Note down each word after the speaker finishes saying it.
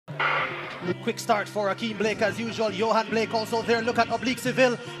Quick start for Ackeem Blake as usual. Yohan Blake also there. Look at Oblique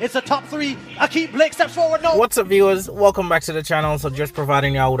Seville. It's a top three. Ackeem Blake steps forward now. What's up, viewers? Welcome back to the channel. So just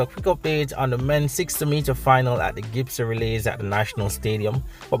providing you with a quick update on the men's 60-meter final at the Gibson Relays at the National Stadium.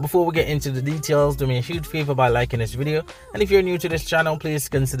 But before we get into the details, do me a huge favor by liking this video. And if you're new to this channel, please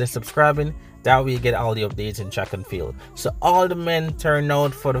consider subscribing. That way you get all the updates in track and field. So all the men turned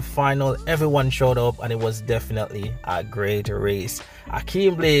out for the final. Everyone showed up and it was definitely a great race.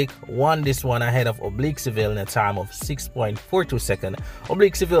 Ackeem Blake won this one ahead of Oblique Seville in a time of 6.42 seconds.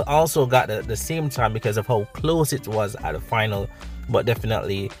 Oblique Seville also got the same time because of how close it was at the final. But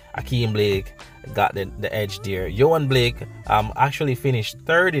definitely Ackeem Blake got the edge there. Yohan Blake actually finished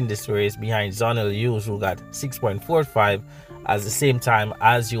third in this race behind Zonal Hughes, who got 6.45 at the same time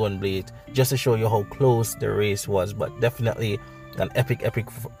as Yohan Blake, just to show you how close the race was. But definitely an epic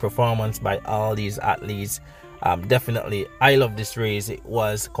performance by all these athletes. Definitely I love this race. It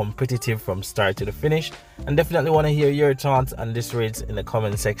was competitive from start to the finish, and definitely want to hear your thoughts on this race in the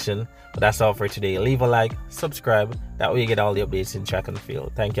comment section. But that's all for today. Leave a like, subscribe, that way you get all the updates in track and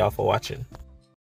field. Thank y'all for watching.